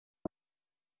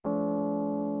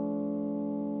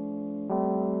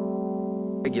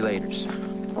regulators.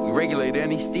 We regulate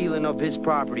any stealing of his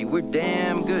property. We're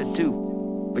damn good, too.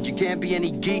 But you can't be any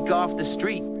geek off the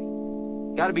street.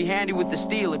 Gotta be handy with the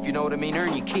steel, if you know what I mean.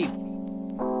 Earn your keep.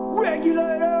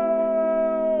 Regulators!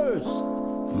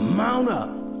 Mount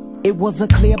up! It was a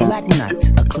clear black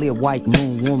night, a clear white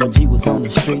moon. Woman G was on the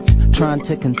streets, trying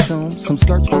to consume some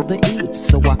skirts for the E,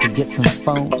 so I could get some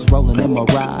phones. Rolling in my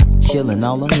ride, chilling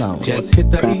all alone. Just hit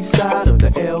the east side of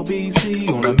the LBC,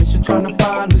 on a mission trying to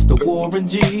find Mr. Warren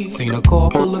G. Seen a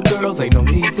car full of girls, ain't no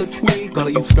need to tweak. All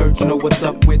of you skirts know what's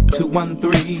up with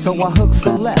 213. So I hooked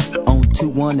some left on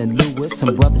 21 and Lewis.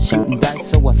 Some brothers shooting dice,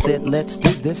 so I said, let's do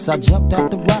this. I jumped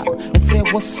out the rock and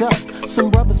said, what's up?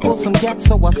 Some brothers pulled some gas,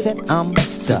 so I said, I'm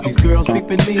stuck. These girls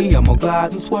peeping me, I'm gonna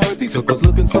glide and swerve. These hookers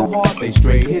looking so hard, they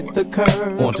straight hit the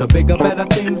curve. Want to bigger, better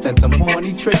things than some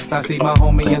horny tricks. I see my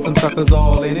homie and some suckers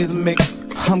all in his mix.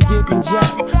 I'm getting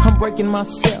jacked, I'm breaking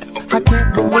myself. I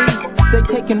can't believe they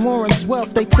taking Warren's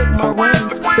wealth. They took my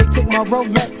rings, they took my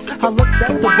Rolex. I looked at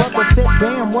the brother, said,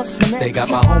 damn, what's next? They got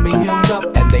my homie hemmed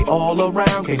up and they all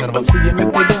around. Can't none of them see him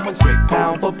if they going straight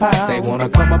pound for pound. They wanna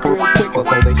come up real quick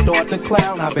before they start to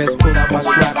clown. I best pull out my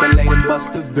strap and lay them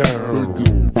busters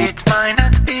down. It might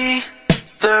not be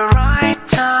the right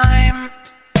time,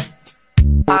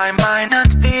 I might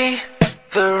not be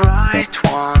the right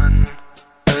one,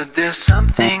 but there's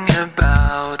something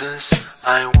about us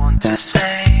I want to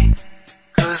say,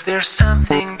 'cause there's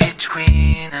something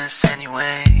between us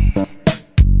anyway.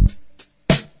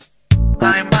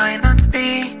 I might not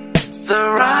be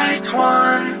the right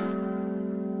one,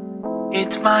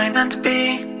 it might not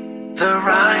be the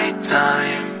right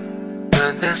time,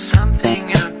 but there's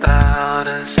something about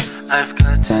us I've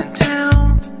got to do.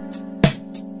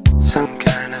 Some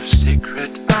kind of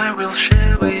secret I will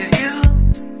share with you.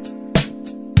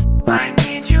 I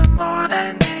need you more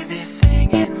than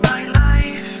anything in my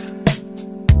life.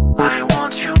 I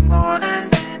want you more than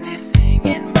anything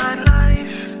in my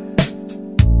life.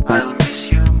 I'll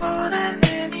miss you more than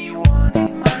anyone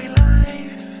in my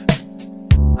life.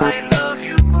 I love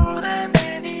you more than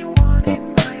anyone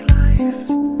in my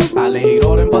life. I laid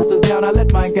all them busters down, I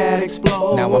let my gat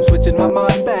explode. Now I'm switching my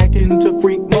mind back into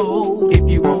freak mode. If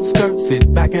you won't skirt,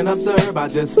 sit back and observe. I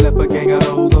just slept a gang of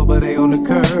those over there on the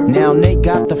curb. Now they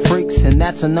got the freaks, and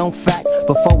that's a known fact.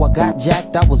 Before I got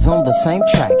jacked, I was on the same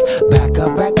track. Back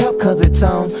up, 'cause it's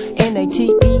on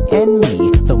N-A-T-E and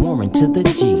me, the Warren to the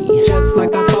G. Just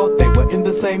like I thought, they were in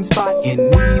the same spot, in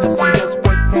need of some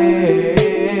desperate help.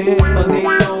 The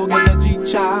Dogg and the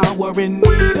G-Child were in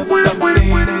need of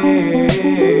something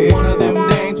else. One of them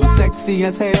dames was sexy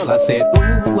as hell. I said,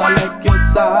 ooh, I like your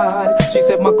size. She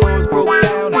said my chords broke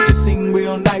down and just sing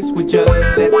real nice. Would you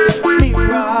let me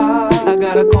ride? I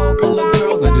got a car full of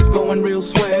girls and it's going real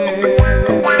swell.